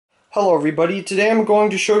Hello everybody, today I'm going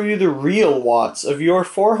to show you the real watts of your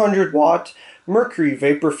 400 watt Mercury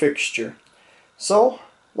Vapor fixture. So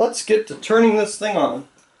let's get to turning this thing on,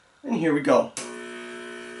 and here we go.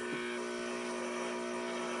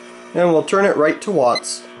 And we'll turn it right to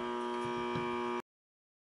watts.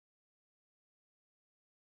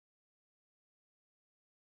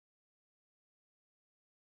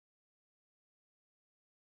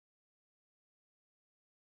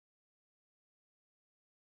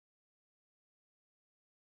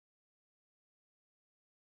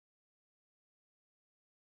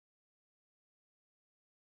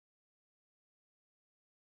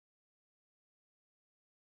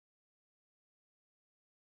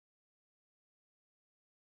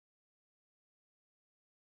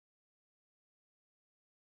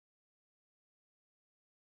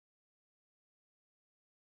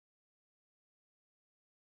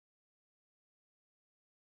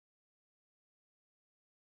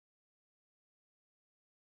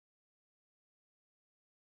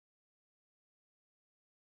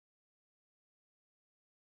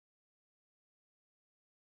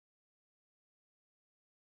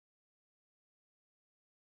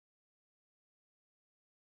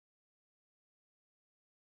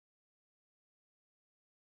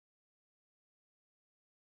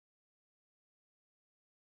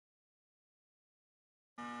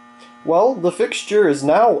 Well, the fixture is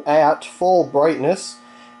now at full brightness,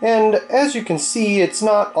 and as you can see, it's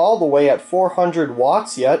not all the way at 400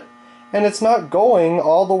 watts yet, and it's not going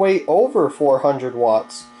all the way over 400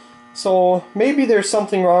 watts. So maybe there's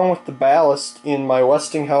something wrong with the ballast in my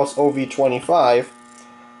Westinghouse OV25,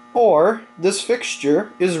 or this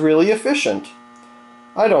fixture is really efficient.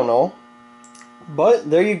 I don't know. But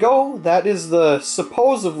there you go, that is the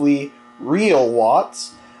supposedly real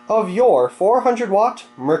watts of your 400 watt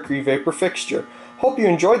Mercury Vapor fixture. Hope you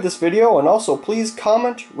enjoyed this video, and also please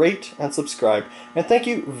comment, rate, and subscribe. And thank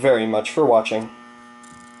you very much for watching.